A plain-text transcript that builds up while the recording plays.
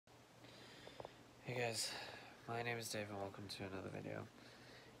Hey guys, my name is Dave and welcome to another video.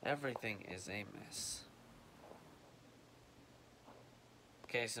 Everything is a mess.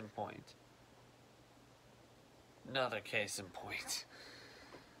 Case in point. Another case in point.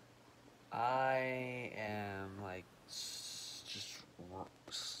 I am like just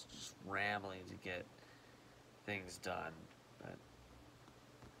rambling to get things done, but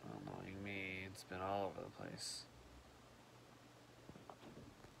knowing me, it's been all over the place.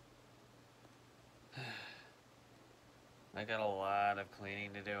 I got a lot of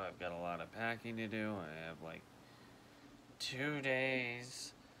cleaning to do. I've got a lot of packing to do. I have like 2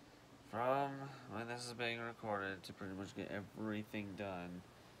 days from when this is being recorded to pretty much get everything done.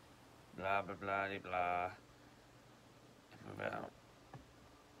 Blah blah blah de blah. And move out.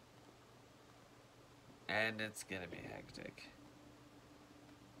 And it's gonna be hectic.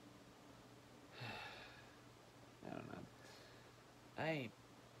 I don't know.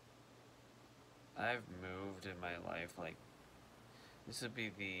 I've moved in my life, like, this would be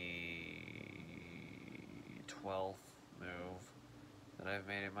the 12th move that I've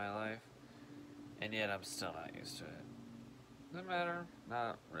made in my life, and yet I'm still not used to it. Doesn't matter,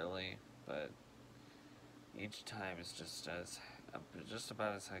 not really, but each time is just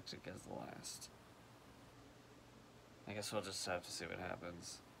about as hectic as the last. I guess we'll just have to see what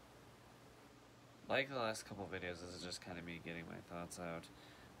happens. Like the last couple videos, this is just kind of me getting my thoughts out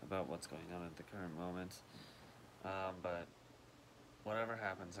about what's going on at the current moment. But whatever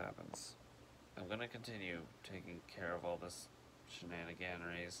happens, happens. I'm gonna continue taking care of all this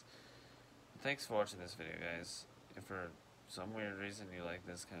shenaniganeries. Thanks for watching this video, guys. If for some weird reason you like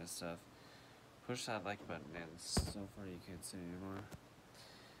this kind of stuff, push that like button in. So far you can't see anymore.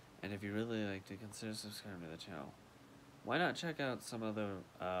 And if you really like to, consider subscribing to the channel. Why not check out some other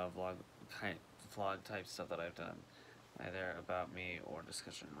vlog type stuff that I've done, either about me or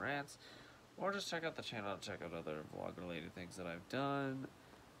discussion rants, or just check out the channel and check out other vlog related things that I've done,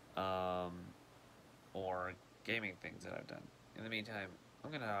 or gaming things that I've done. In the meantime,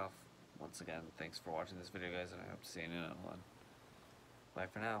 I'm gonna head off. Once again, thanks for watching this video, guys, and I hope to see you in another one. Bye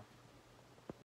for now.